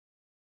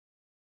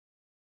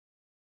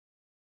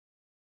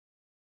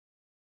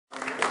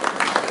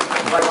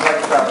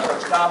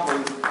Coach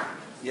Copley,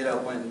 you know,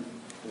 when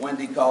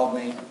Wendy called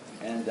me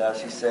and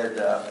she said,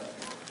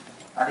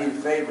 I need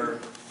a favor.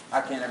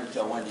 I can't ever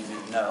tell Wendy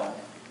no.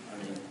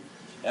 I mean,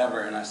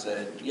 ever. And I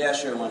said, yeah,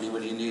 sure, Wendy,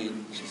 what do you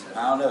need? She said,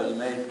 I don't know. You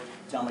may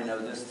tell me no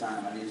this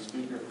time. I need a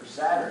speaker for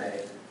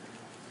Saturday,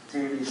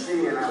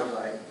 TABC. And I was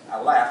like,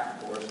 I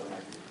laughed, of course. I'm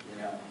like,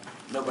 you know,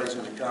 nobody's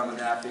going to come. And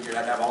then I figured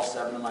I'd have all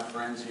 7 of my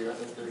friends here. I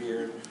think they're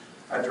here.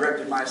 I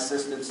directed my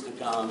assistants to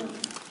come and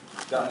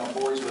got my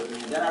boys with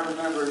me. And then I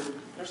remembered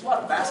there's a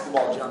lot of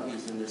basketball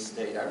junkies in this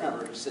state. I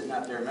remember sitting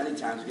out there many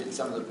times getting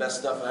some of the best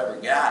stuff I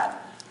ever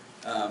got,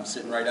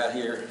 sitting right out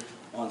here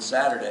on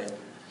Saturday.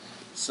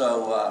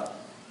 So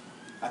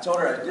I told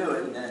her I'd do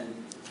it, and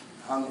then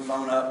hung the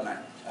phone up, and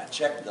I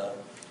checked the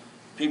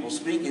people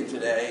speaking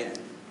today, and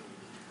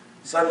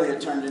suddenly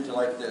it turned into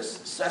like this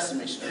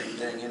Sesame Street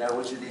thing, you know,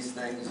 which of these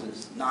things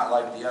is not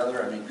like the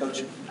other. I mean,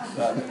 Coach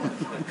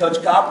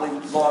Copley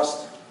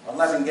lost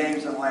 11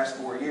 games in the last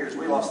 4 years.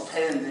 We lost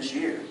 10 this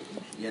year,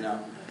 you know.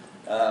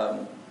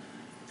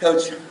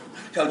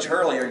 Coach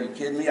Hurley, are you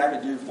kidding me? I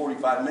could do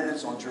 45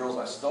 minutes on drills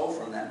I stole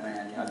from that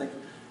man. You know, I think,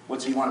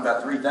 what's he won,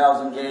 about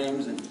 3,000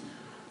 games and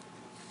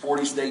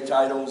 40 state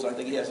titles. I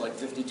think he has like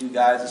 52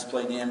 guys that's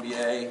played in the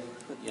NBA.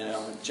 You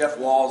know, Jeff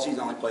Walls, he's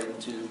only played in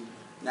 2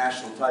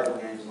 national title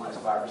games in the last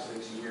 5 or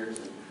 6 years.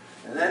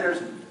 And then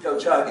there's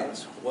Coach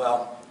Huggins.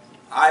 Well,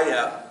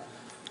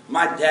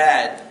 my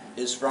dad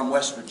is from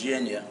West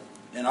Virginia,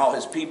 and all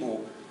his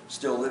people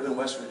still live in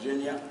West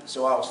Virginia.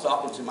 So I was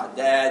talking to my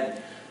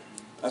dad.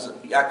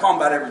 I call him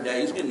about every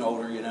day. He's getting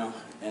older, you know.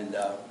 And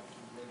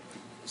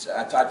so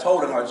I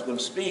told him I was going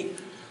to speak.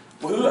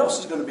 Well, who else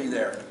is going to be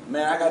there?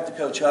 Man, I got to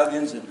Coach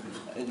Huggins, and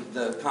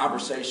the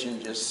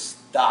conversation just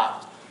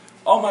stopped.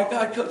 Oh my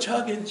God, Coach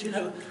Huggins, you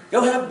know,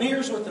 go have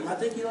beers with him. I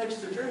think he likes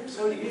to drink,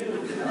 so do you.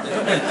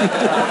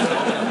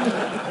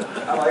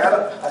 I'm like,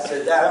 I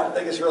said, Dad, I don't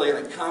think it's really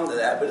going to come to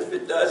that, but if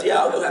it does, yeah,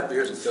 I'll go have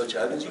beers with Coach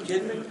Huggins. You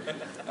kidding me?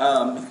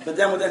 But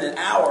then within an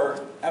hour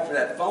after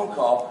that phone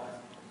call,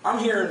 I'm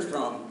hearing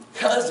from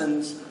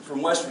cousins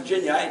from West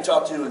Virginia I ain't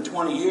talked to in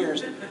 20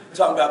 years,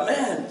 talking about,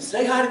 man,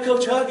 say hi to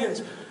Coach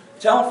Huggins.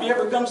 Tell him if he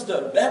ever comes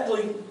to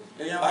Beckley,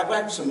 you know, I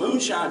got some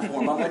moonshine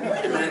for him. I'm like,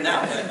 wait a minute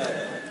now.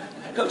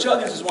 Coach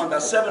Huggins has won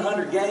about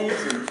 700 games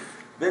and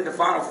been to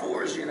Final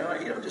Fours, you know,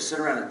 just sit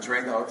around and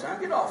drink all the time.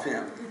 Get off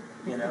him,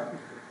 you know.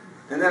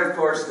 And then, of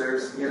course,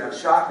 there's, you know,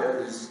 Shaka,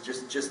 who's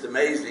just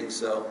amazing.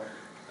 So,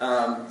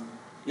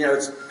 you know,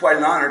 it's quite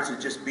an honor to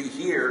just be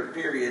here,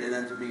 period, and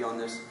then to be on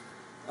this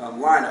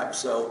lineup.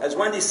 So, as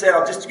Wendy said,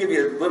 I'll just give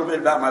you a little bit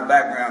about my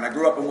background. I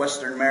grew up in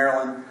Western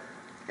Maryland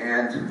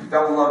and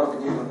fell in love with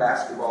the game of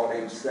basketball at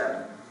age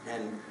 7.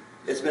 And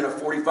it's been a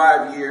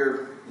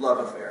 45-year love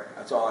affair.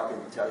 That's all I can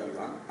tell you.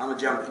 I'm a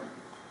junkie.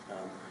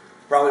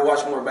 Probably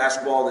watch more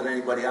basketball than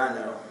anybody I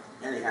know,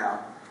 anyhow.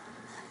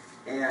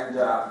 And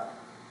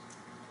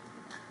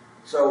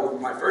so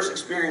my first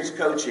experience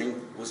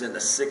coaching was in the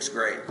 6th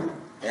grade.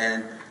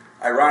 And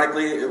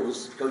ironically, it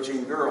was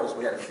coaching girls.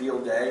 We had a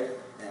field day,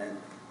 and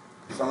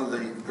some of the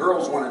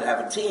girls wanted to have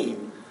a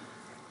team.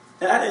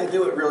 And I didn't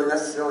do it really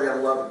necessarily out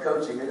of love of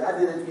coaching. And I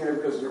did it, you know,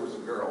 because there was a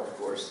girl, of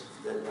course,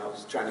 that I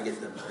was trying to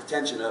get the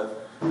attention of.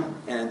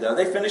 And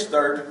they finished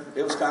 3rd.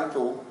 It was kind of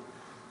cool.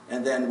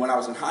 And then when I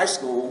was in high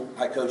school,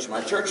 I coached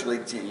my church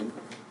league team.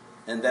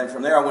 And then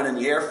from there, I went in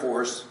the Air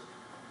Force.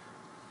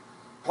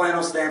 Planned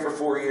on staying for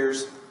 4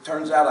 years.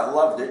 Turns out I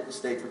loved it.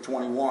 Stayed for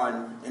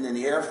 21. And in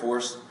the Air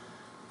Force,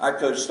 I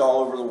coached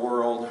all over the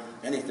world.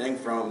 Anything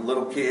from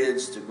little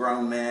kids to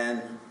grown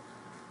men,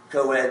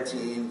 co-ed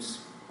teams,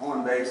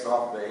 on base,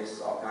 off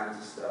base, all kinds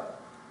of stuff.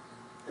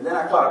 And then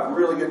I caught a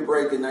really good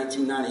break in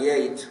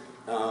 1998.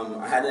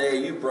 I had an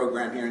AAU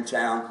program here in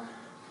town.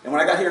 And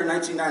when I got here in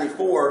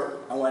 1994,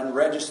 I went and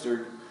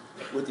registered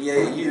with the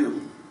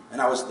AAU.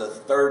 And I was the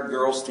 3rd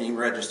girls team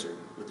registered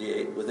with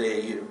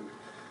AAU.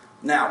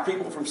 Now,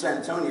 people from San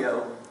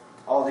Antonio,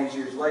 all these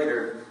years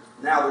later,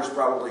 now there's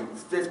probably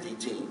 50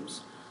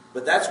 teams.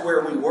 But that's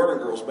where we were in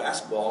girls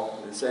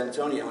basketball in San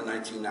Antonio in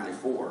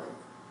 1994.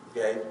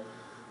 Okay?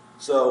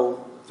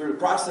 So, through the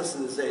process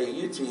of this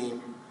AAU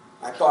team,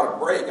 I caught a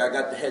break. I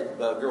got the head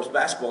girls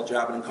basketball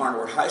job in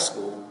Carnarvon High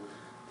School.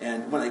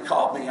 And when they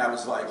called me, I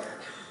was like,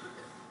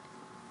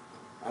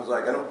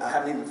 I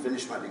haven't even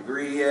finished my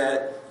degree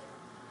yet.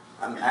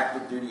 I'm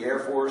active duty Air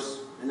Force,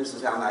 and this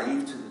is how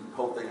naive to the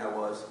whole thing I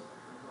was.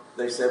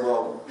 They said,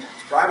 well,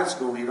 it's private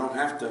school, you don't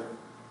have to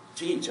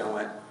teach. I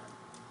went,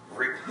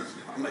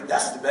 I'm like,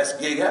 that's the best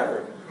gig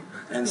ever.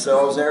 And so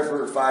I was there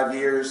for 5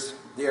 years.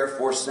 The Air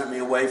Force sent me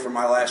away for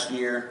my last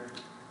year.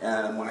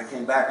 And when I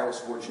came back, I was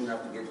fortunate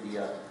enough to get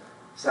the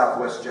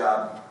Southwest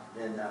job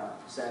in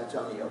San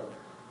Antonio.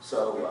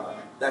 So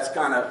that's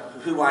kind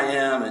of who I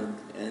am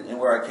and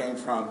where I came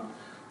from.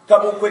 A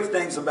couple of quick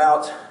things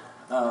about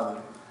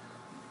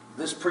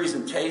this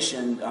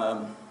presentation.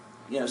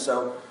 You know,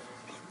 so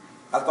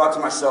I thought to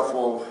myself,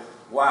 well,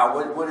 wow,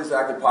 what is it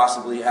I could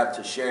possibly have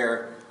to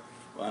share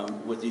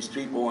with these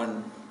people?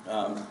 And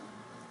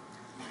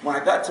when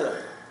I got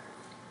to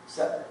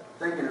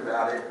thinking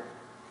about it,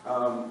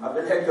 I've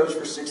been head coach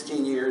for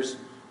 16 years,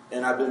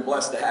 and I've been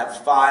blessed to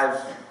have 5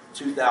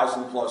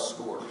 2,000-plus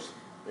scores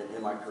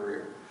in my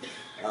career.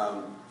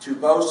 2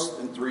 posts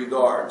and 3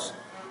 guards.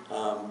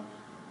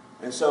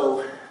 And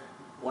so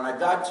when I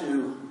got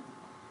to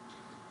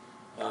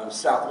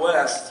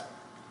Southwest,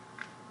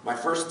 my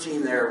first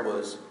team there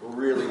was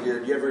really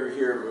good. You ever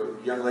hear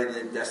of a young lady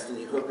named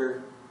Destiny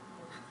Hooker?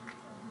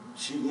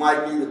 She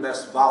might be the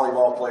best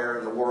volleyball player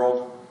in the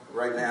world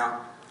right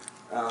now.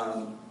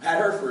 Had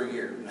her for a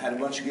year. Had a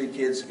bunch of good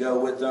kids to go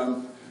with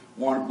them.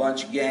 Won a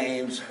bunch of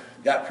games.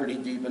 Got pretty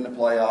deep in the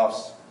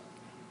playoffs.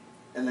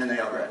 And then they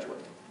all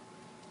graduated.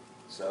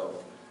 So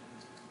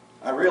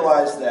I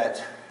realized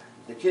that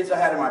the kids I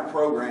had in my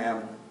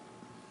program,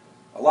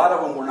 a lot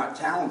of them were not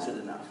talented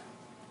enough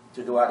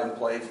to go out and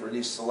play for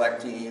these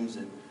select teams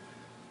and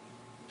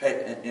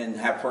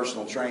have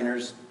personal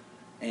trainers.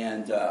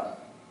 And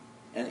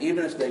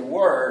even if they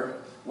were,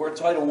 we're a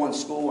Title I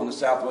school on the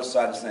southwest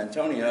side of San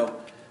Antonio.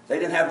 They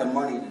didn't have the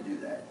money to do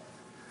that.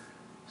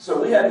 So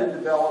we had to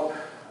develop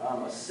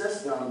a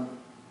system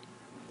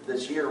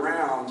that's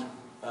year-round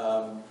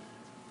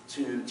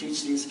to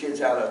teach these kids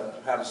how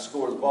to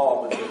score the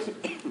ball, because,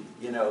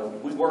 you know,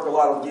 we work a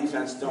lot on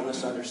defense. Don't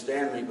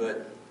misunderstand me,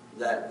 but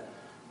that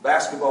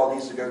basketball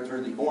needs to go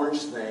through the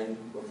orange thing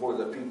before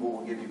the people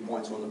will give you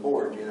points on the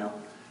board, you know.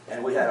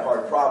 And we had a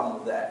hard problem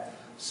with that.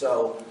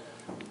 So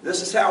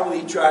this is how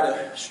we try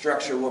to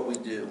structure what we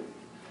do.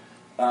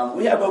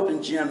 We have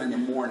open gym in the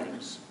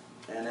mornings,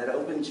 and at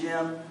open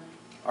gym,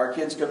 our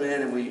kids come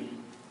in and we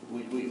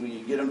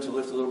get them to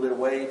lift a little bit of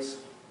weights,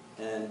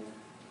 and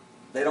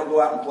they don't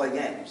go out and play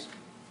games.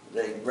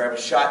 They grab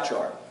a shot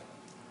chart,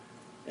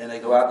 and they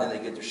go out and they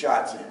get their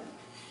shots in.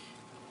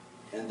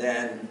 And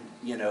then,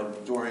 you know,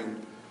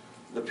 during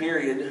the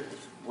period,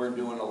 we're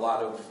doing a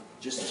lot of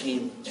just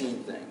team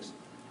things.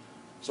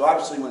 So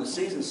obviously when the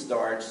season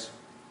starts,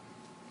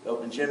 the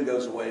open gym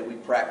goes away, we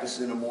practice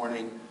in the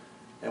morning,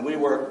 and we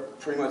work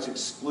pretty much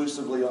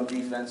exclusively on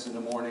defense in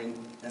the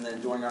morning, and then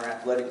during our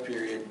athletic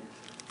period,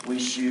 we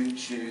shoot,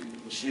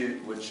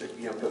 which,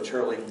 you know, Coach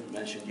Hurley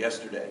mentioned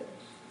yesterday.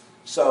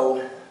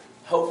 So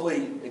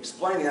hopefully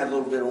explaining that a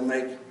little bit will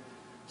make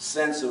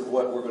sense of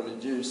what we're going to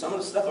do. Some of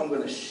the stuff I'm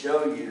going to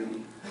show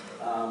you,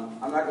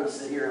 I'm not going to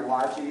sit here and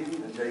lie to you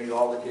and tell you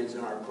all the kids in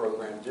our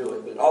program do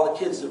it, but all the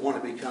kids that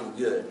want to become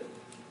good,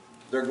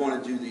 they're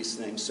going to do these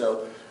things.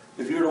 So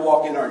if you were to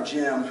walk in our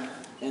gym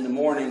in the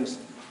mornings,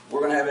 we're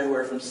going to have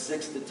anywhere from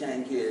 6 to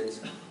 10 kids,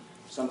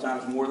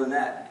 sometimes more than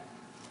that,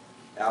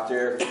 out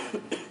there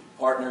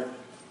partner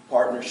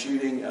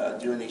shooting,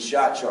 doing these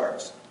shot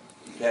charts.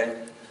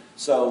 Okay,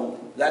 so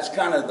that's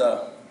kind of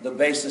the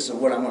basis of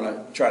what I'm going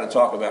to try to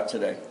talk about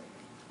today.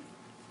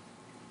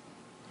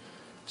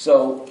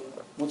 So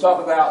we'll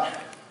talk about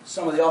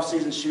some of the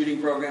off-season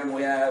shooting program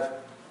we have,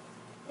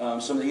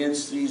 some of the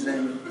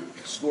in-season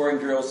scoring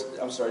drills.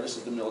 I'm sorry, this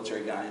is the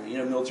military guy. You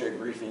know, military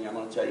briefing, I'm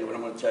going to tell you what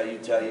I'm going to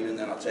tell you, and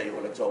then I'll tell you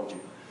what I told you.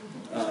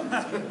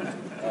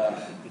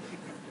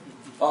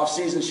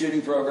 Off-season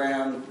shooting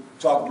program,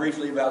 talk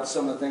briefly about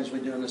some of the things we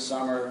do in the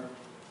summer,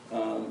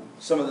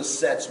 some of the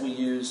sets we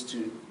use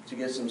to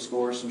get some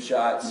scores, some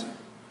shots.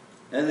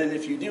 And then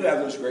if you do have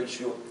those great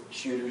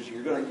shooters,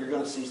 you're going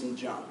to see some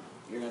jump.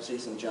 You're going to see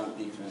some jump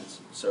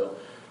defense. So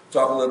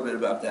talk a little bit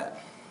about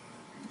that.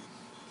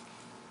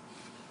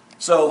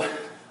 So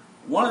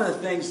one of the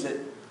things that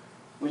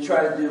we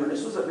try to do, and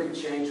this was a big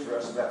change for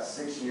us about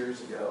 6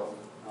 years ago,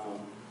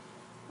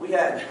 we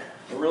had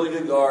a really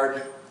good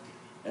guard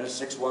and a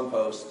 6'1"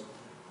 post.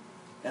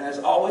 And as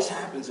always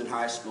happens in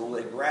high school,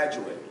 they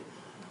graduated.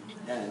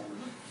 And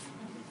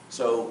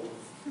so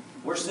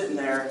we're sitting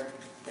there,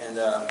 and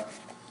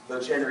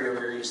Coach Henry over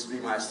here used to be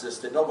my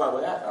assistant. Oh, by the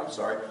way, I'm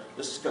sorry.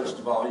 This is Coach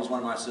Duvall. He's one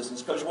of my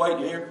assistants. Coach White,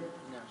 you here?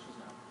 No, she's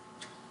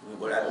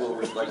not. We'll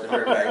reflect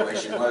her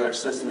evaluation. My other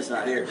assistant's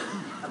not here.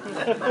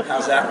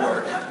 How's that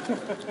work?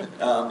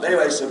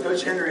 Anyway, so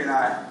Coach Henry and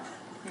I,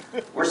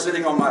 we're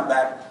sitting on my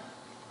back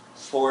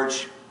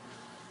porch.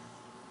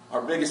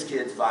 Our biggest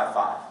kid's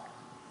 5'5".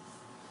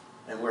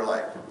 And we're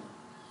like,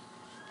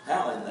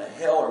 how in the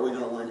hell are we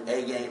going to win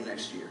a game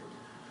next year?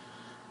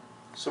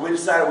 So we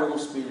decided we're going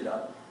to speed it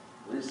up.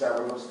 We decided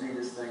we're going to speed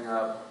this thing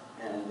up.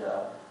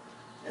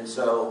 And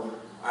so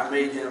I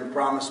made him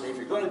promise me, if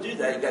you're going to do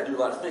that, you got to do a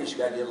lot of things. You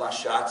got to get a lot of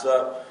shots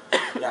up.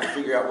 You got to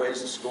figure out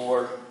ways to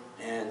score.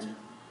 And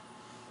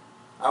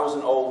I was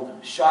an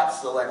old shot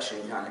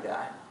selection kind of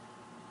guy.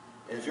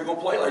 And if you're going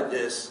to play like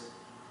this,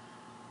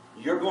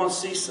 you're going to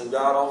see some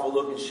god-awful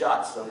looking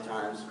shots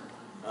sometimes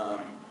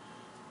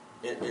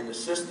in the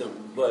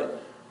system.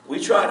 But we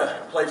try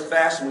to play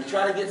fast, and we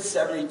try to get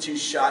 72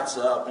 shots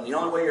up. And the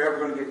only way you're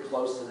ever going to get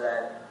close to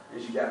that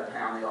is you got to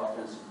pound the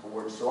offensive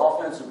boards. So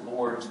offensive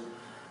boards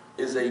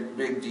is a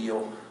big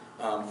deal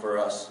for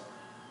us.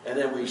 And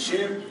then we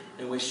shoot,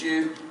 and we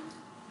shoot.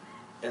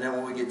 And then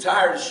when we get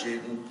tired of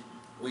shooting,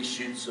 we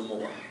shoot some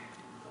more.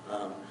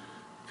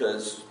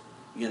 Because,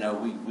 you know,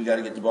 we got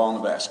to get the ball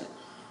in the basket.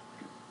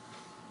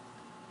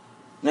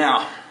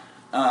 Now,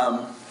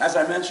 as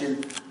I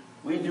mentioned,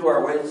 we do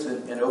our weights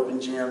in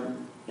open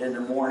gym in the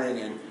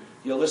morning, and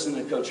you'll listen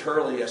to Coach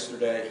Hurley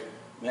yesterday.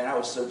 Man, I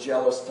was so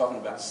jealous talking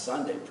about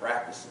Sunday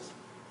practices.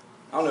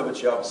 I don't know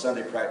about y'all, but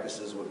Sunday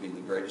practices would be the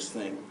greatest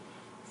thing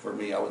for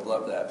me. I would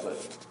love that,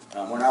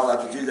 but we're not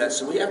allowed to do that.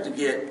 So we have to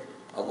get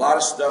a lot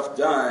of stuff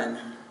done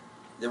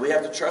that we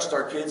have to trust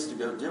our kids to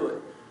go do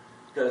it.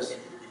 Because,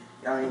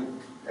 I mean,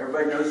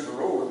 everybody knows the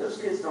rule. If those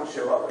kids don't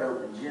show up at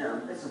open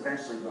gym, it's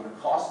eventually going to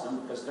cost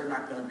them because they're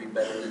not going to be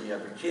better than the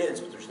other kids,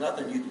 but there's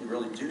nothing you can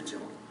really do to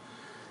them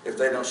if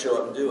they don't show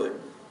up and do it.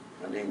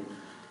 I mean,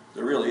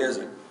 there really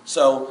isn't.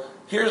 So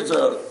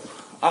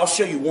I'll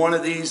show you one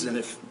of these, and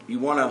if you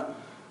want to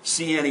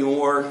see any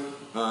more,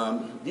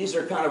 these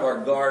are kind of our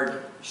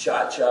guard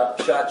shot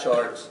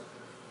charts.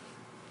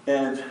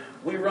 And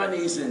we run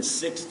these in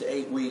 6 to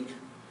 8 week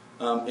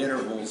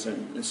intervals.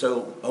 And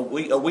so a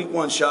week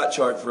one shot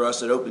chart for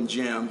us at open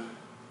gym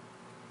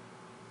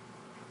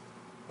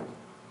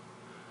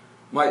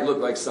might look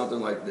like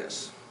something like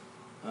this.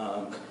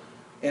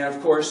 And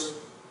of course,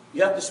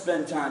 you have to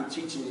spend time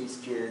teaching these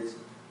kids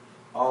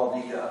all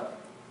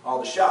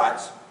the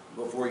shots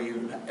before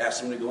you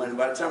ask them to go in. And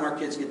by the time our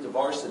kids get to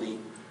varsity,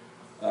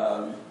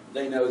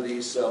 they know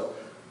these. So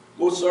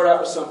we'll start out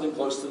with something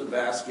close to the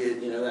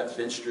basket, you know, that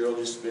finch drill,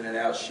 just spin it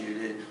out,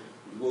 shoot it.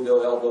 We'll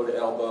go elbow to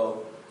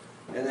elbow.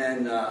 And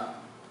then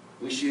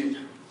we shoot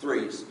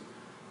threes.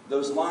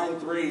 Those line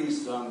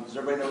threes, does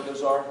everybody know what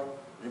those are?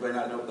 Anybody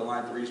not know what the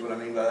line threes, what I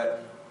mean by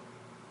that?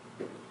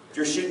 If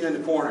you're shooting in the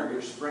corner,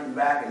 you're sprinting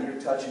back and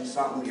you're touching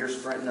something, you're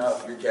sprinting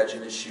up, you're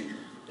catching and shooting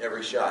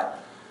every shot.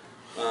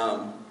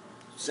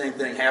 Same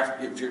thing,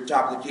 if you're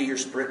top of the key, you're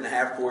sprinting the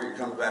half court, you're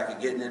coming back and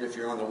getting it. If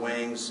you're on the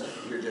wings,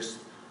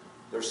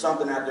 there's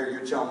something out there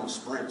you're telling them to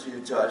sprint to,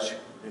 touch,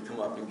 and come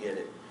up and get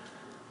it.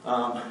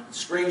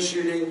 Screen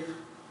shooting,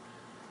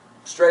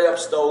 straight up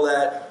stole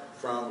that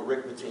from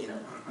Rick Pitino.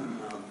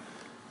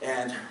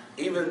 And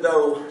even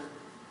though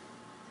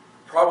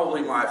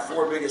probably my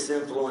 4 biggest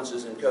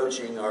influences in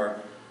coaching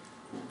are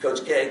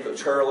Coach K,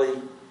 Coach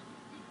Hurley,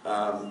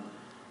 Don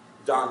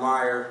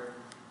Meyer,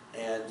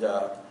 and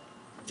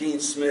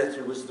Dean Smith,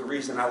 who was the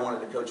reason I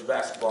wanted to coach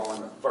basketball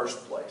in the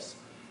first place,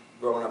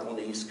 growing up on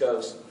the East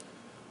Coast.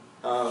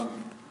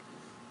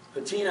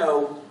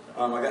 Pitino,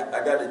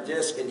 I got a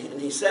disc, and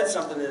he said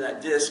something in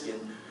that disc, and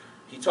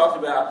he talked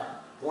about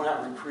going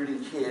out and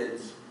recruiting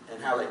kids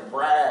and how they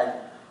brag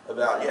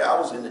about, yeah, I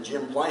was in the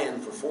gym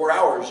playing for 4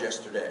 hours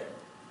yesterday.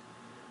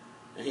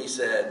 And he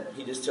said,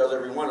 he just tells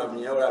every one of them,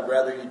 you know what I'd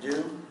rather you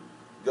do?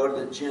 Go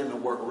to the gym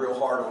and work real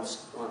hard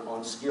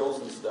on skills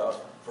and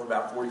stuff for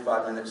about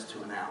 45 minutes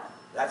to an hour.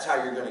 That's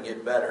how you're going to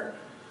get better.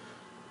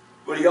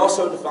 But he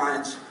also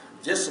defines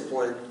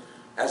discipline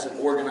as an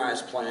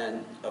organized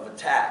plan of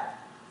attack.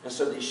 And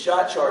so these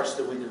shot charts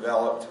that we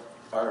developed,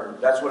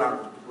 that's what I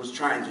was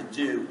trying to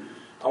do.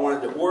 I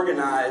wanted to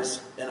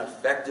organize an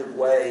effective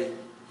way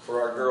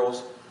for our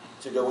girls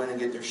to go in and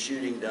get their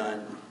shooting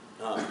done.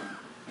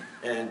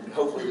 And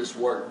hopefully this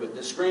worked. But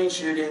the screen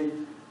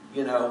shooting,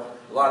 you know,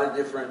 a lot of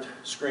different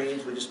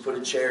screens. We just put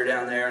a chair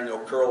down there and they'll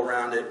curl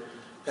around it,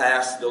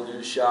 pass, they'll do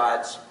the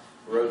shots,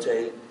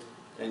 rotate,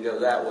 and go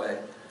that way.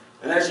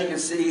 And as you can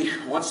see,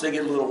 once they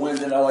get a little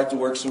winded, I like to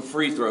work some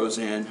free throws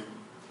in.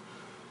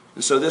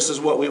 And so this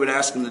is what we would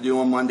ask them to do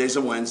on Mondays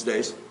and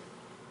Wednesdays.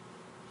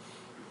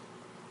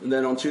 And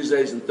then on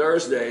Tuesdays and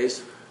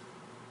Thursdays,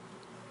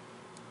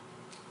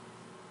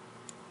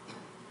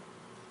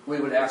 we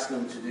would ask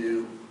them to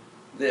do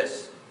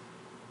this.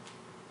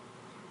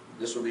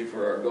 This would be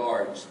for our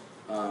guards.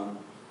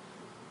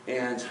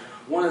 And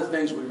one of the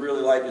things we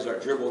really like is our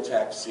dribble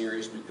attack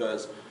series,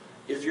 because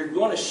if you're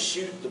going to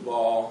shoot the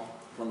ball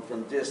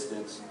from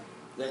distance,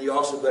 then you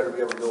also better be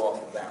able to go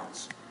off the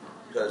bounce.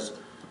 Because,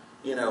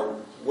 you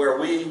know, where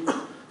we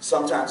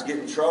sometimes get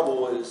in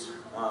trouble is,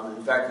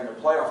 in fact, in the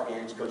playoff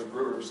games, Coach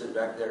Brewer was sitting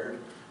back there,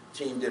 the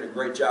team did a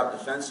great job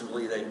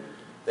defensively.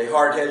 They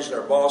hard-hedged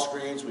our ball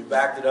screens, we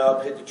backed it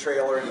up, hit the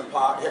trailer in the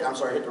pocket,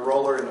 hit the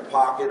roller in the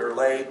pocket or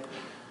late,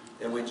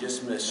 and we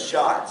just missed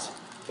shots.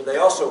 But they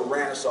also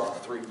ran us off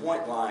the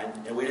three-point line,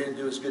 and we didn't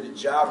do as good a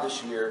job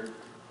this year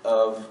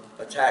of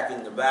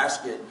attacking the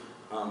basket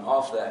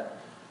off that.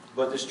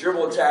 But this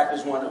dribble attack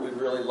is one that we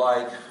really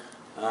like.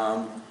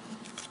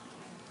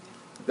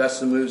 Got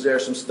some moves there,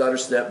 some stutter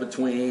step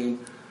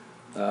between,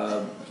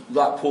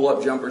 lot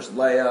pull-up jumpers,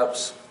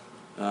 layups,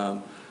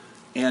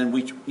 and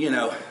we, you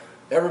know,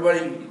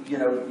 everybody, you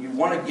know, you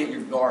want to get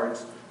your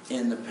guards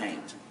in the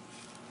paint,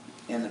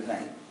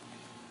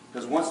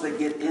 because once they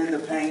get in the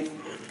paint,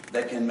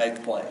 they can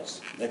make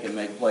plays. They can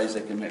make plays.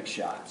 They can make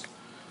shots.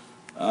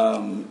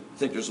 I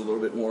think there's a little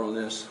bit more on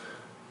this.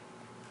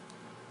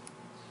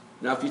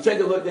 Now, if you take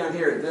a look down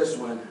here at this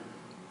one,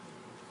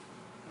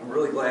 I'm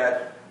really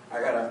glad I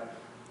got a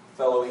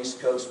fellow East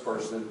Coast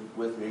person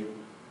with me.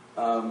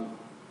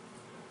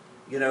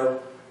 You know,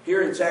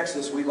 here in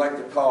Texas, we like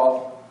to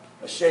call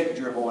a shake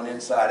dribble an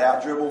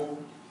inside-out dribble,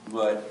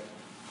 but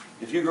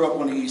if you grew up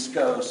on the East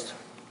Coast,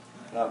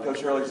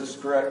 Coach Hurley, is this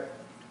correct?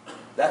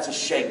 That's a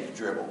shake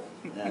dribble.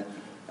 And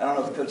I don't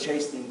know if Coach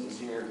Hastings is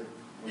here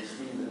with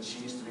Stephen. She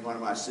used to be one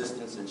of my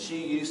assistants, and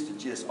she used to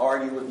just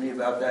argue with me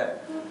about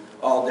that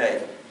all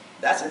day.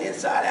 That's an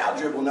inside-out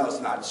dribble. No,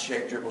 it's not. It's a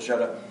shake dribble.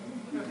 Shut up.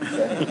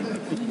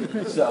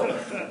 Okay.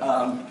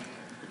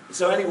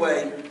 So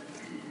anyway,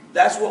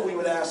 that's what we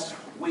would ask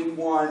week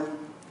 1,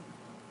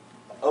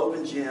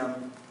 open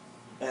gym.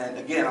 And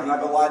again, I'm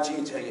not going to lie to you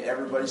and tell you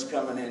everybody's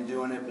coming in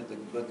doing it,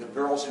 but the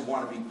girls who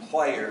want to be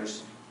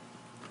players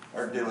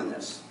are doing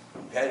this.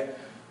 Okay?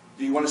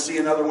 Do you want to see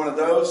another one of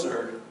those,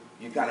 or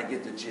you kind of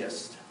get the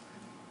gist?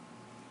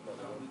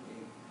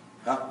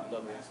 Huh?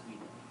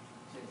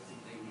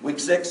 Week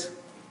 6?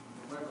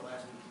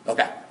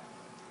 Okay.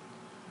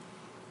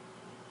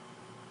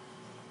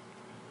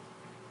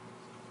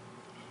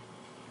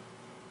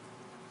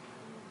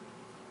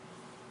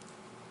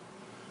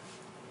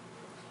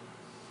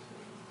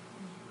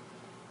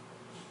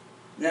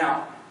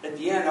 Now, at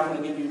the end, I'm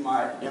going to give you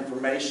my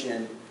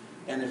information,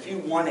 and if you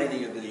want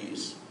any of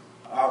these,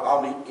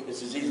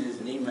 it's as easy as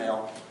an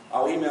email.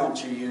 I'll email them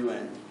to you,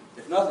 and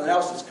if nothing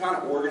else, it's kind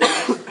of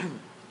organized.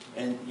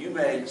 And you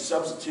may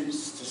substitute to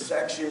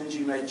sections,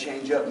 you may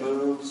change up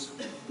moves,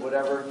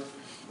 whatever.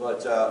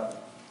 But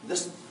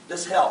this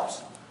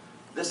helps.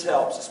 This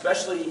helps,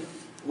 especially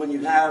when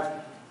you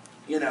have,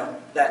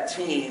 that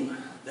team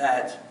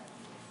that,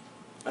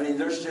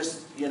 there's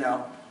just,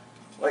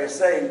 like I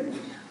say,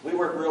 we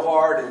work real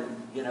hard, and,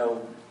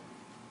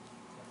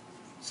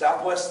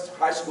 Southwest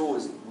High School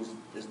was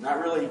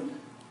never really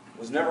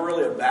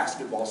a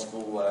basketball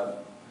school.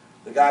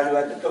 The guy who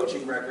had the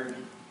coaching record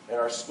at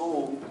our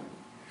school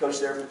coached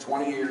there for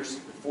 20 years.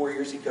 For 4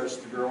 years he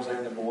coached the girls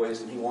and the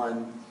boys, and he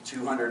won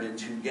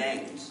 202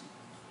 games.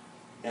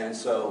 And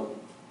so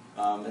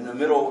at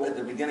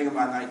the beginning of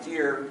my 9th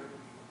year,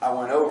 I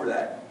went over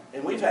that.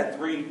 And we've had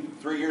three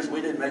years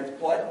we didn't make the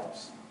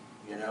playoffs,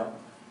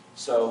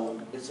 So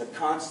it's a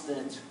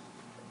constant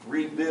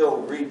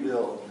rebuild,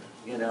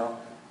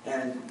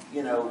 And,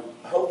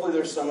 hopefully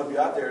there's some of you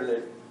out there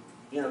that,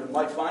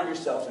 might find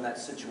yourself in that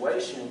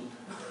situation,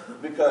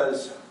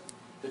 because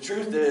the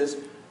truth is,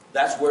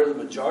 that's where the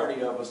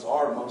majority of us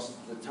are most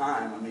of the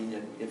time.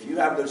 If you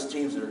have those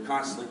teams that are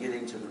constantly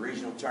getting to the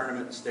regional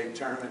tournament, the state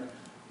tournament,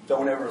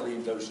 don't ever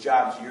leave those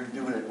jobs. You're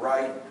doing it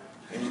right,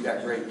 and you've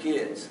got great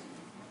kids,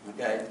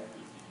 okay?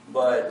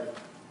 But,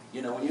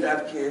 when you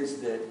have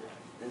kids that,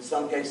 in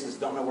some cases,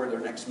 don't know where their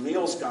next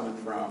meal's coming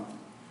from,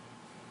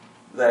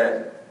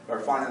 that are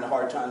finding a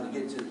hard time to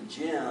get to the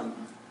gym,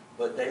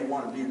 but they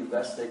want to be the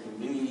best they can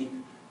be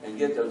and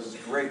get those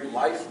great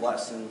life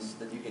lessons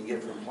that you can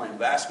get from playing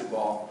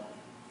basketball,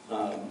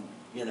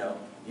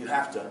 you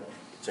have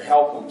to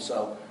help them.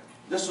 So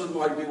this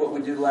might be what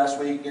we did last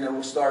week. We're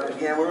going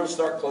to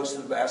start close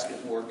to the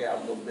basket and work out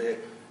a little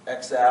bit,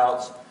 X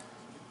outs.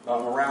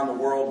 Around the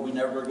world, we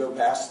never go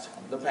past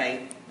the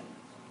paint,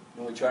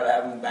 and we try to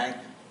have them bank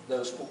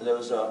those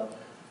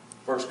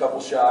first couple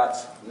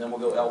shots, and then we'll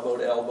go elbow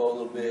to elbow a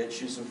little bit,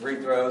 shoot some free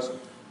throws,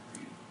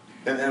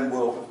 and then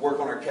we'll work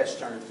on our catch,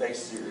 turn, and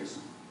face series.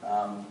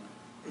 When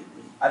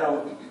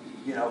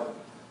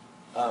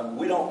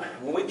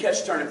we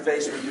catch, turn, and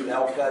face, we do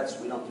L cuts,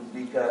 we don't do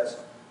V cuts,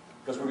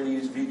 because we're going to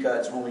use V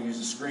cuts when we use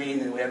the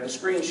screen, and we have the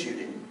screen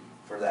shooting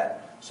for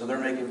that. So they're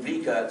making V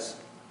cuts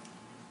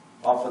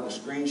off of the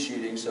screen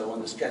shooting, so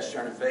on this catch,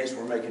 turn, and face,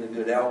 we're making a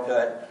good L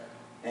cut.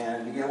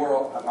 And again,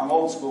 I'm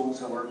old school,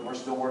 so we're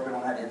still working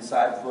on that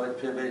inside foot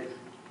pivot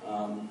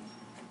kind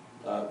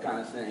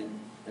of thing.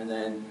 And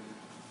then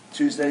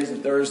Tuesdays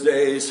and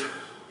Thursdays,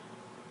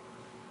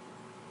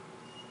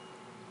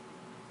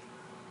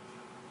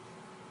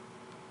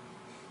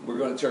 we're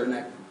going to turn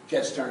that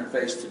catch, turn, and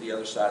face to the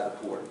other side of the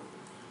court.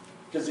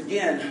 Because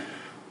again,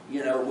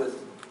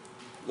 with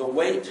the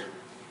weight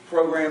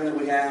program that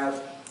we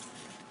have,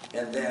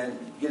 and then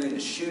getting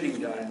the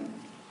shooting done,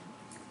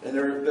 and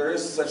there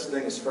is such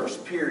thing as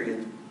first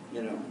period,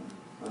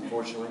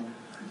 unfortunately.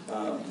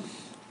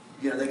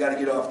 They got to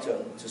get off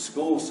to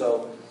school,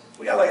 so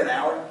we got like an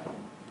hour,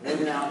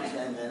 maybe an hour and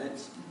 10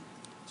 minutes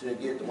to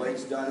get the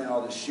weights done and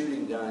all the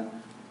shooting done.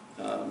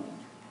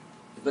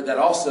 But that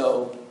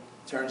also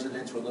turns it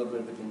into a little bit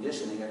of a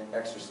conditioning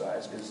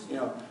exercise, because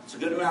it's a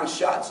good amount of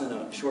shots in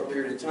a short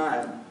period of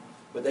time,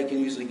 but they can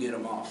usually get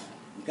them off.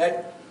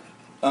 Okay?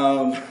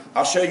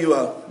 I'll show you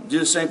do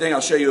the same thing. I'll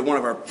show you one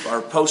of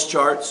our post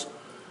charts.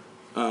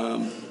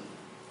 Where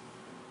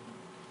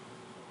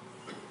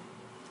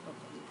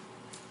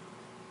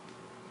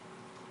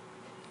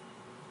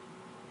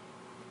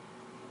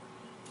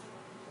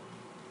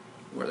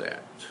are they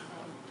at?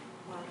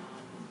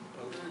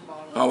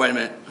 Oh, wait a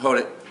minute. Hold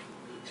it.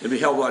 It'd be a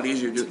hell of a lot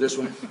easier to do it this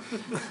way.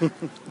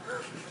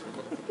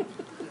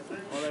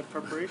 All that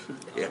preparation.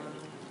 Yeah.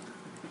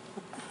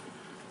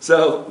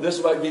 So this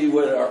might be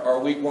what our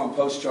week 1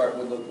 post chart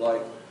would look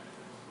like.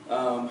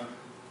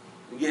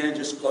 Again,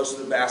 just close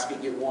to the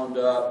basket, get warmed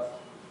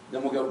up.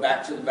 Then we'll go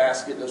back to the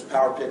basket, those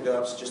power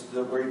pickups, just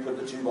where you put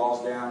the 2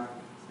 balls down,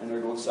 and they're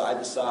going side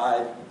to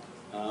side.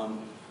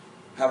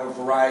 Have a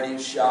variety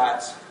of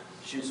shots,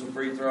 shoot some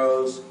free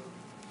throws,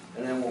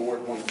 and then we'll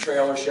work on the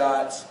trailer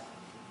shots.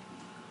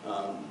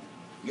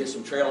 Get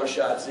some trailer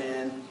shots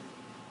in,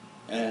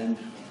 and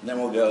then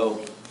we'll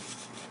go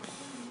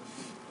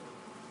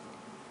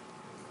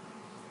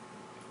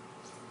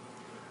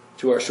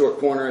to our short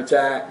corner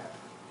attack.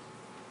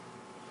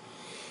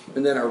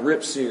 And then our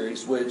rip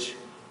series, which,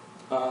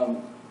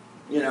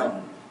 you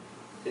know,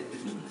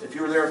 if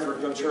you were there for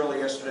Coach Hurley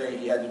yesterday,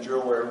 he had the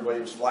drill where everybody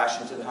was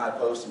flashing to the high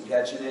post and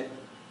catching it.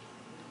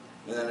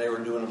 And then they were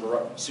doing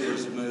a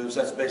series of moves.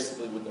 That's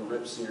basically what the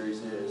rip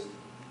series is.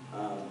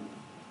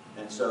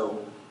 And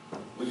so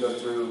we go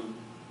through,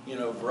 you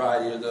know, a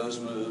variety of those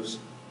moves.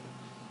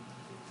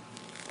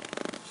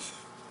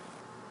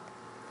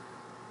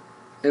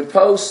 And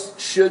post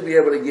should be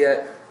able to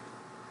get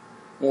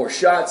more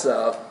shots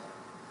up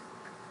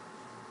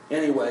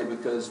anyway,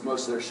 because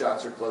most of their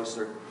shots are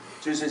closer.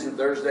 Tuesdays and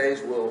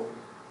Thursdays, we'll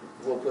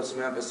put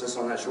some emphasis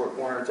on that short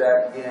corner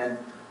attack again.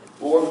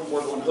 We'll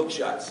work on hook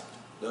shots,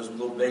 those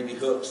little baby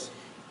hooks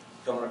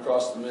coming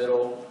across the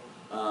middle,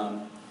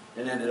 and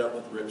ended up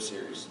with rip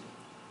series.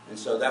 And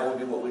so that would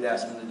be what we'd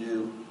ask them to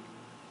do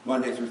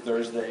Monday through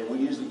Thursday. We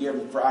usually give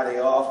them Friday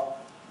off.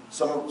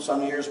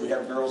 Some years we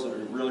have girls that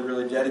are really,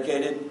 really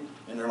dedicated,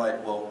 and they're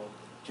like, well,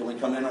 can we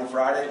come in on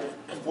Friday?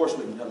 Of course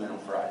we can come in on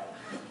Friday.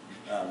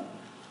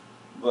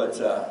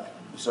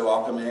 So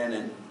I'll come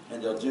in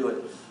and they'll do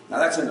it. Now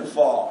that's in the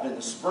fall. In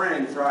the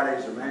spring,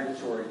 Fridays are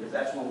mandatory because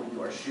that's when we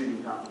do our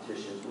shooting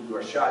competitions. We do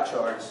our shot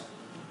charts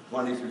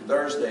Monday through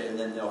Thursday, and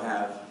then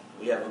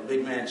we have a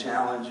big man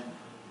challenge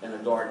and a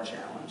guard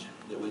challenge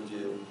that we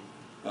do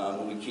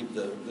when we keep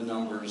the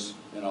numbers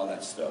and all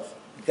that stuff.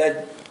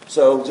 Okay?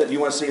 So do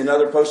you want to see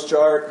another post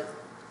chart,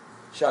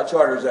 shot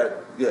chart, or is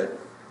that good?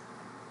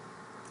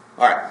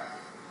 All right.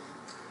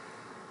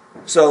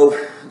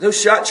 So those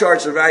shot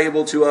charts are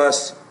valuable to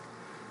us,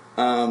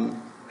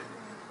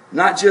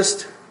 not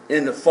just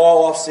in the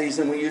fall off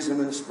season. We use them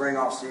in the spring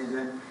off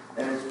season,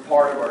 and it's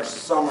part of our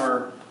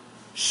summer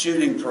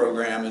shooting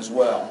program as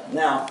well.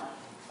 Now,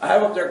 I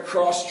have up there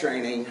cross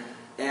training,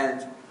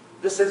 and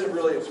this isn't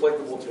really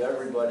applicable to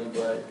everybody,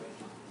 but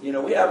you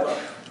know, we have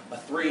a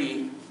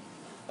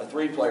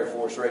three-player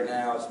force right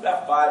now. It's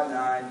about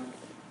 5'9",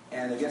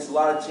 and against a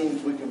lot of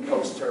teams we can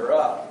post her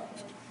up.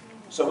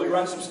 So we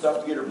run some stuff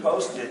to get her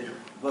posted,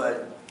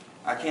 but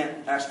I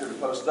can't ask her to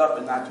post up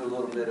and not do a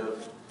little bit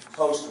of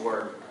post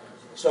work.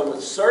 So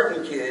with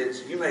certain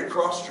kids, you may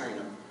cross-train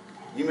them.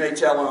 You may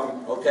tell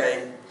them,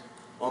 okay,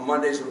 on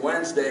Mondays and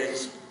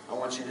Wednesdays, I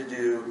want you to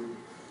do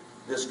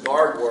this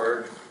guard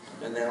work,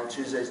 and then on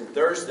Tuesdays and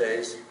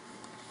Thursdays,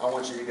 I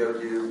want you to go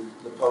do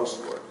the post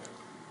work.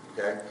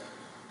 Okay?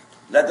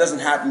 That doesn't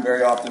happen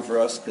very often for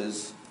us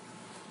because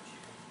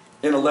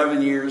in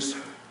 11 years,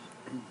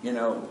 you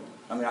know,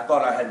 I mean, I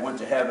thought I had went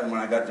to heaven when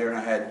I got there and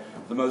I had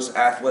the most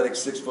athletic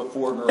 6'4"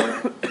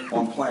 girl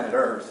on planet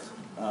Earth.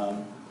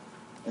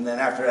 And then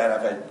after that,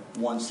 I've had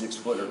one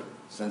 6-footer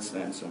since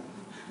then. So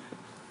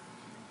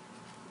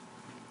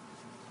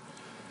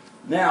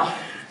now,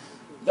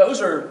 those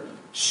are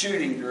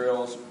shooting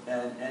drills,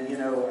 and you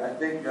know, I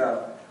think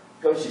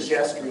Coach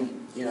Yashewski,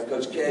 you know,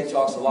 Coach K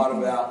talks a lot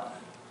about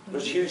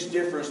there's a huge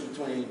difference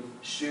between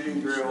shooting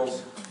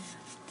drills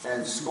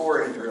and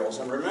scoring drills.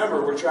 And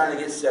remember, we're trying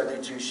to get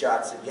 72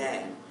 shots a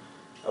game,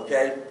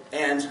 okay?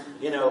 And,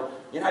 you know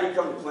how you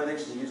come to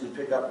clinics and usually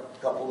pick up a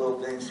couple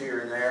little things here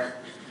and there?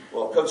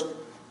 Well, Coach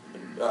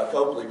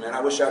Copley, man,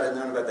 I wish I had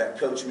known about that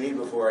Coach Me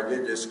before I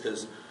did this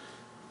because,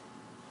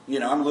 you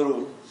know, I'm a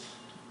little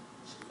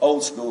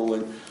old school,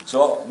 and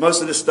so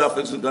most of this stuff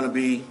isn't going to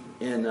be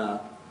in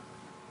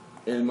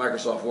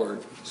Microsoft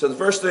Word. So the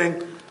first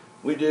thing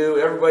we do,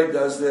 everybody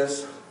does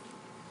this,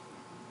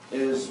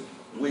 is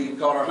we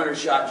call our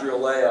 100-shot drill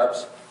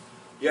layups.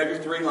 You have your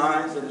 3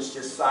 lines, and it's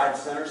just side,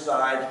 center,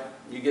 side.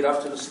 You get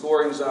up to the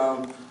scoring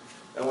zone,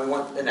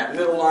 and that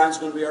middle line is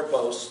going to be our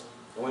post,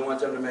 and we want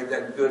them to make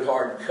that good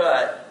hard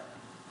cut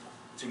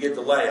to get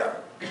the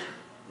layup.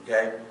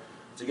 Okay?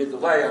 To get the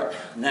layup.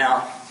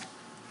 Now,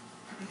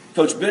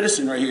 Coach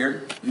Biddison right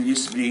here, who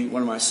used to be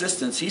one of my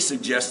assistants, he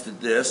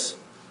suggested this.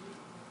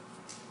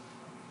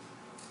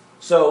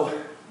 So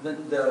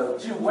the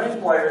 2 wing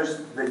players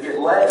that get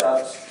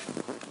layups,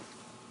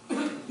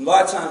 a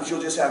lot of times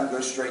you'll just have them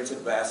go straight to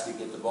the basket,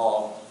 get the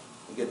ball,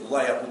 and get the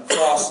layup and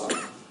cross them.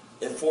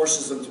 It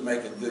forces them to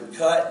make a good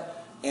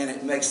cut, and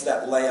it makes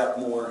that layup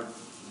more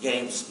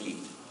game speed.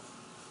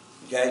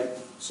 Okay?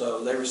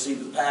 So they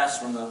receive the pass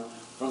from the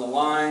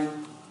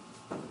line.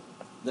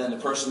 Then the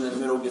person in the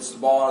middle gets the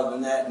ball out of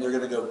the net, and they're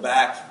going to go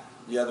back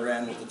the other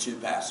end with the 2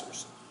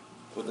 passers.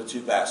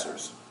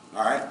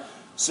 All right?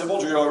 Simple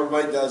drill.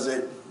 Everybody does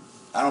it.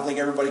 I don't think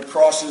everybody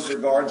crosses their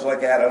guards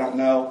like that. I don't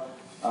know.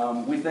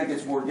 We think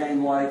it's more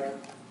game-like,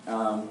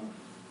 and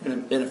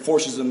it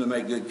forces them to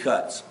make good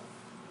cuts.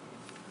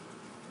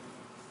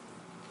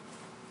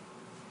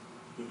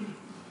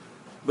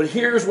 But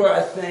here's where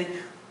I think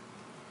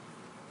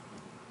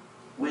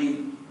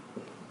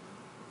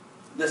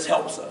this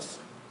helps us.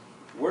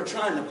 We're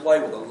trying to play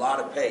with a lot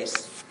of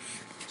pace.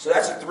 So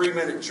that's a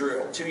 3-minute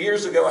drill. 2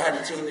 years ago, I had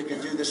a team that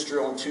could do this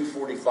drill in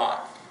 2:45.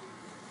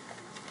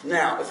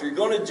 Now, if you're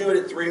going to do it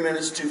at 3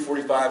 minutes,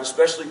 2:45,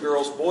 especially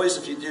girls, boys,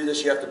 if you do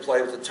this, you have to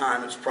play with the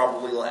time. It's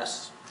probably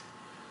less.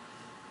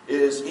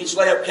 Each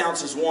layup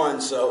counts as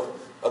 1, so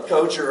a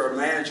coach or a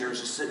manager is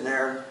just sitting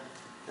there,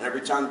 And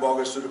every time the ball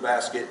goes through the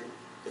basket,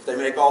 if they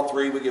make all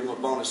three, we give them a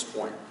bonus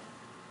point.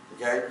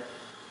 Okay?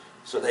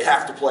 So they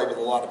have to play with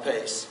a lot of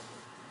pace.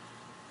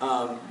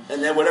 And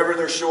then whenever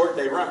they're short,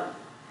 they run.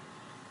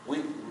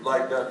 We,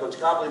 like Coach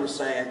Copley was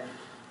saying,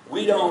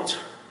 we don't,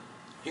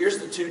 here's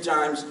the 2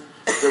 times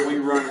that we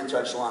run and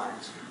touch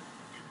lines.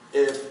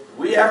 If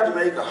we have to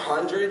make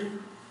 100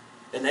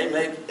 and they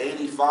make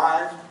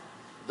 85,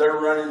 they're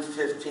running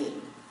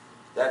 15.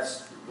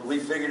 We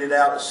figured it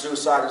out. A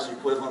suicide is the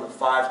equivalent of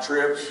 5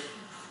 trips,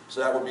 so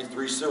that would be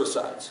 3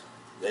 suicides.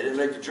 They didn't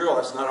make the drill.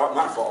 That's not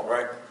my fault,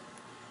 right?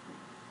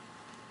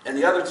 And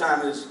the other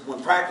time is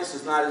when practice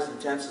is not as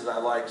intense as I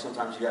like,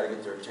 sometimes you got to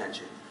get their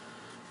attention.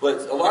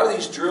 But a lot of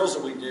these drills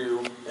that we do,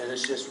 and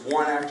it's just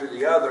one after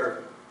the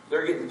other,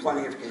 they're getting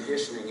plenty of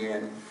conditioning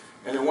in.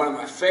 And then one of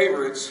my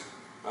favorites,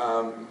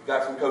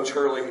 got from Coach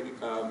Hurley,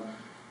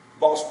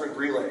 ball sprint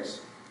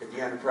relays at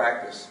the end of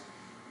practice.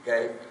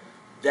 Okay?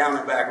 Down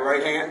and back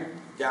right hand,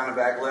 down and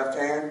back left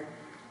hand,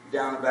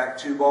 down and back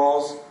 2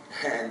 balls,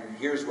 and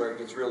here's where it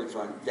gets really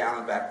fun, down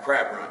and back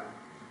crab run.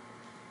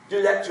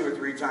 Do that 2 or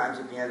 3 times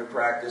at the end of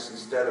practice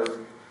instead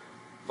of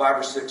 5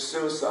 or 6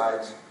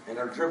 suicides, and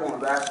they're dribbling the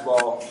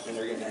basketball and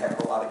they're getting a heck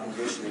of a lot of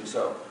conditioning.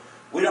 So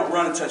we don't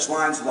run and touch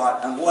lines a lot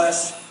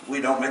unless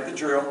we don't make the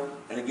drill,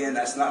 and again,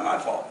 that's not my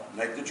fault.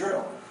 Make the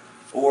drill.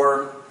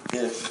 Or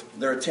if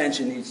their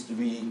attention needs to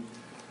be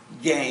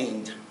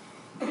gained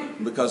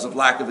because of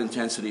lack of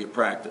intensity of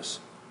practice.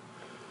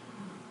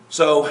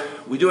 So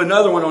we do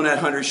another one on that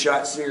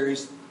 100-shot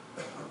series.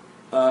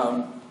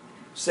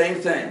 Same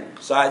thing,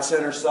 side,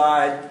 center,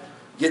 side,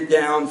 get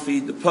down,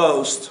 feed the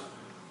post,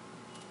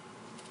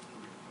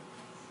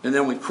 and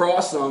then we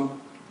cross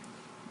them,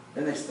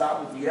 and they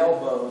stop with the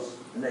elbows,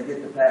 and they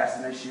get the pass,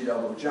 and they shoot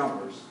elbow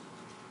jumpers.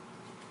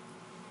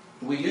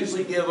 We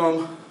usually give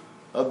them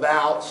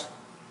about,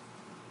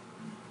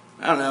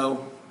 I don't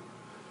know,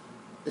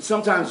 it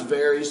sometimes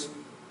varies,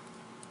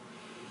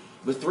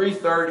 but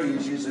 330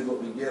 is usually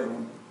what we give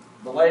them.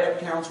 The layup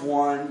counts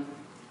 1.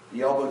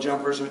 The elbow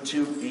jumpers are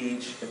 2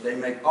 each. If they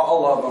make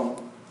all of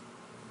them,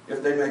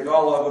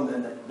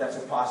 then that's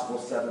a possible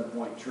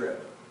 7-point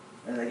trip.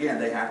 And again,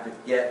 they have to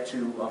get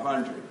to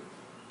 100.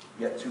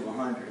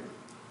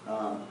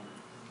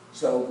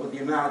 So with the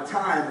amount of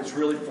time, it's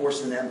really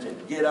forcing them to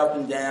get up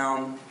and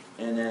down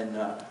and then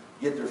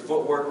get their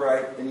footwork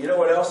right. And you know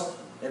what else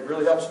it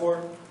really helps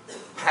for?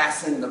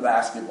 Passing the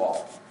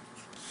basketball.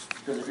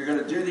 Because if you're going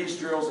to do these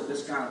drills at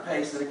this kind of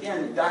pace, and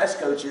again, guys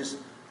coaches,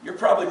 you're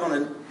probably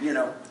going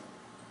to,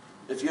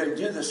 if you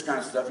do this kind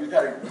of stuff, you've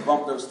got to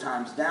bump those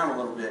times down a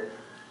little bit.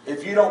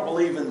 If you don't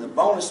believe in the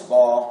bonus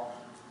ball,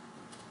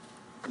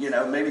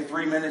 maybe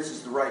 3 minutes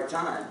is the right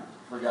time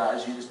for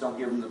guys. You just don't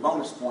give them the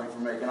bonus point for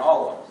making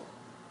all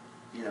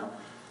of them.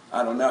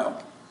 I don't know.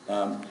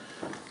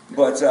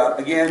 But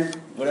again,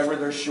 whatever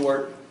they're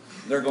short,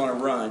 they're going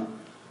to run.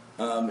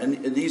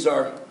 And these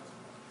are...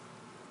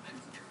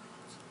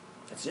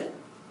 That's it?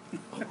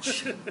 Oh,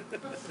 shit.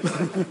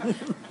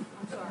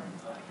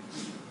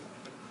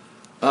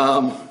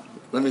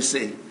 Let me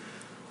see.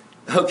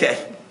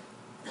 Okay.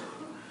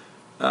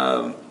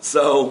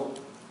 So,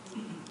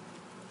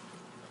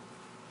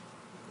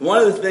 one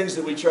of the things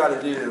that we try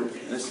to do,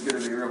 this is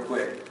going to be real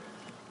quick.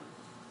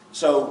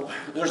 So,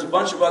 there's a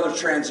bunch of other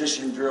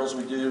transition drills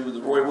we do.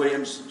 The Roy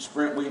Williams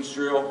sprint weaves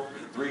drill,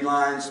 3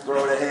 lines,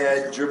 throw it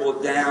ahead, dribble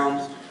it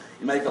down,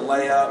 you make a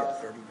layup.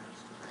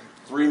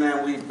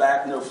 3-man weave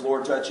back, no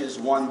floor touches,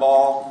 1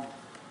 ball,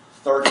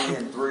 30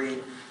 and 3,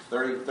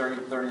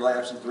 30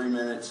 laps in 3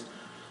 minutes.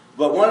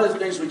 But one of the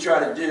things we try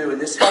to do, and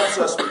this helps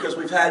us because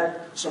we've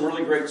had some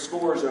really great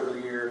scores over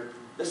the year,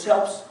 this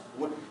helps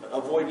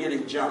avoid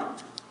getting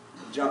jump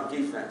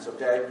defense,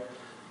 okay?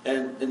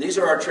 And these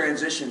are our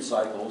transition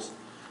cycles.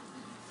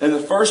 And the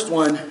first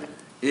one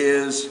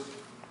is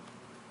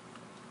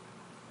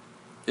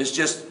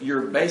just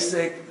your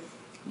basic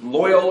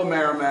Loyola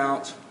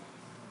Marymount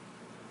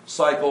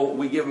cycle.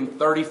 We give them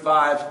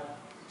 35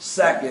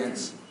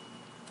 seconds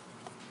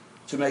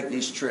to make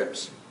these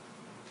trips.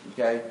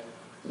 Okay?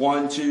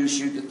 1, 2,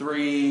 shoot the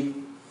 3.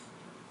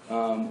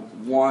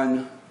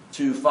 1,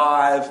 2,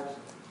 5.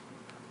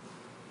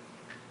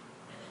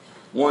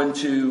 1,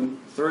 2,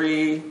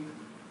 3.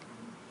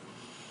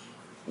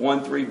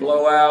 1, 3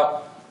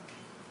 blowout.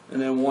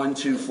 And then 1,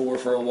 2, 4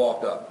 for a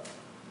walk up.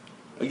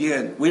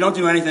 Again, we don't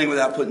do anything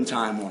without putting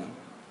time on them.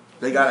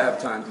 They got to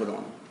have time put on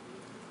them.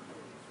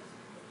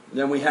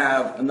 Then we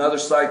have another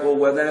cycle.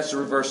 Well, then it's a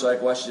reverse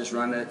cycle. I should just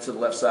run it to the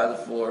left side of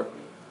the floor.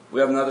 We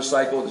have another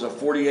cycle. There's a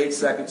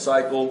 48-second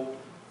cycle.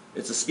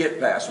 It's a skip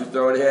pass. We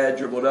throw it ahead,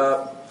 dribble it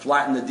up,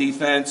 flatten the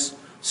defense,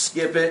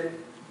 skip it.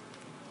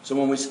 So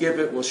when we skip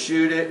it, we'll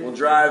shoot it, we'll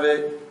drive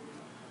it,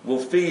 we'll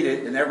feed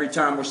it, and every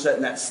time we're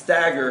setting that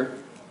stagger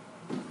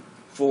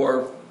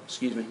we're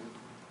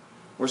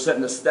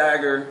setting a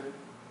stagger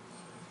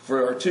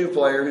for our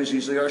 2-player, who's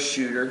usually our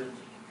shooter,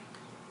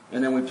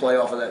 and then we play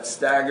off of that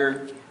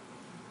stagger.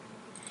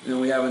 And then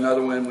we have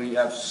another one. We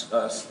have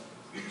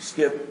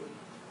skip.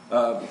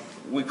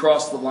 We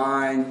cross the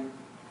line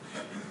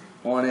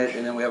on it,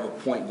 and then we have a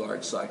point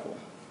guard cycle.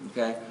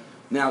 Okay.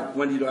 Now,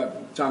 Wendy, do I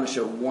have time to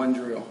show one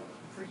drill?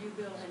 For you,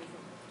 Bill,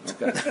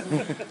 anything. Okay.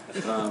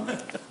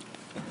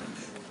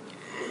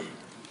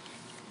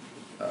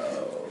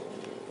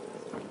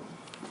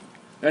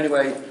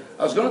 Anyway,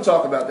 I was going to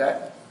talk about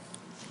that.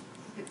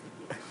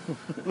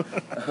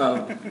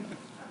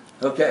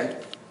 Okay.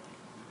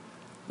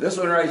 This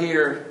one right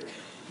here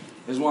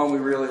is one we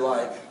really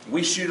like.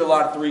 We shoot a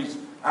lot of threes.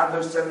 Out of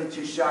those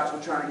 72 shots,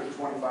 we're trying to get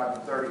 25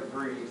 to 30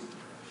 threes.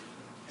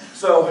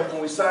 So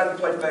when we decided to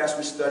play fast,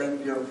 we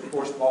studied, of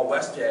course, Paul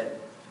Westhead.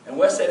 And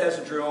Westhead has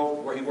a drill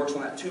where he works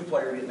on that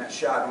two-player getting that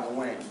shot on the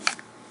wing.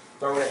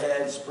 Throw it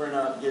ahead, sprint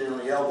up, get it on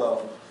the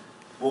elbow.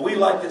 Well, we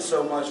liked it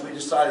so much, we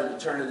decided to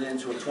turn it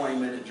into a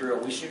 20-minute drill.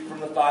 We shoot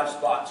from the 5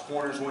 spots,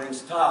 corners,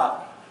 wings,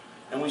 top,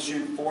 and we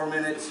shoot 4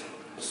 minutes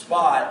a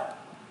spot,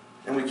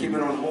 and we keep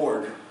it on the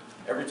board.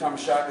 Every time a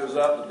shot goes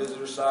up, the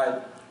visitor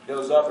side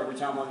goes up. Every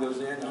time one goes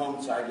in, the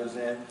home side goes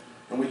in,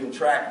 and we can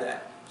track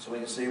that. So we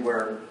can see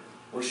where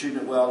we're shooting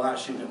it well, not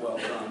shooting it well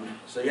from.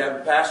 So you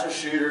have passers,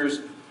 shooters,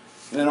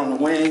 and then on the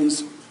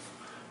wings,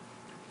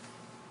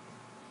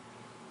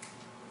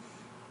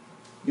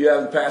 you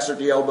have the passer at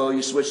the elbow.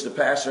 You switch the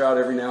passer out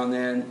every now and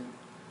then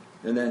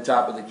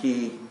top of the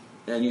key,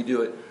 and you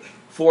do it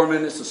 4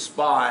 minutes a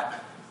spot.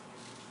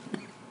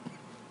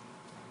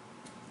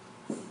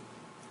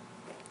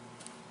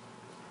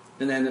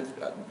 And then,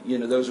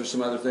 those are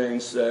some other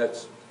things. And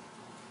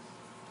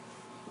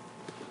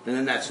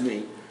then that's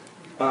me.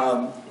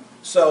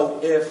 So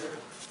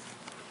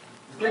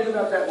think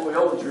about that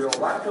Loyola drill. A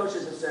lot of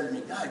coaches have said to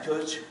me, God,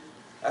 Coach,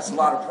 that's a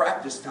lot of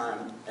practice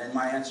time. And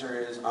my answer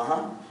is,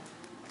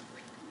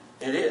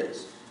 it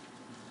is.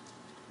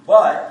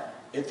 But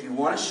if you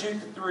want to shoot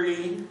the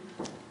three,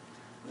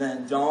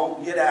 then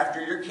don't get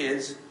after your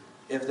kids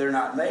if they're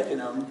not making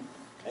them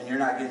and you're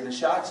not getting the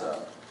shots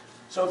up.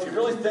 So if you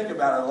really think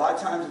about it, a lot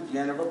of times at the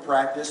end of a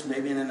practice,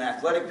 maybe in an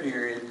athletic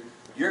period,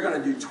 you're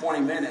going to do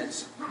 20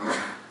 minutes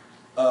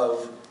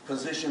of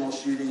positional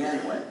shooting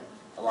anyway,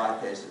 a lot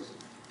of cases.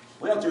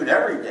 We don't do it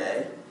every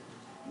day,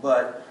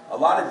 but a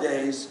lot of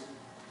days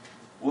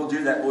we'll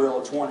do that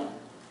Loyola 20.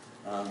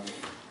 And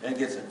it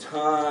gets a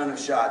ton of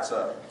shots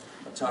up,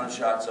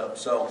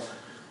 So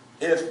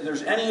if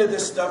there's any of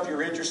this stuff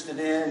you're interested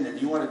in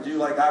and you want to do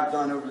like I've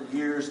done over the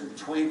years and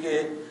tweak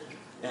it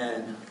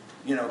and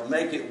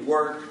make it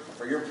work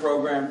for your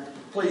program,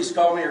 please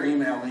call me or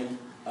email me,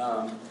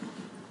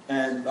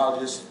 and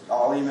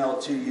I'll email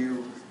it to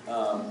you.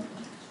 I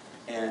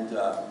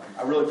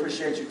really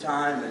appreciate your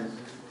time,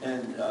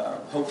 and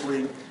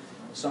hopefully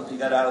something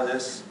got out of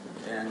this,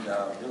 and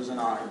it was an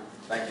honor.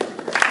 Thank you.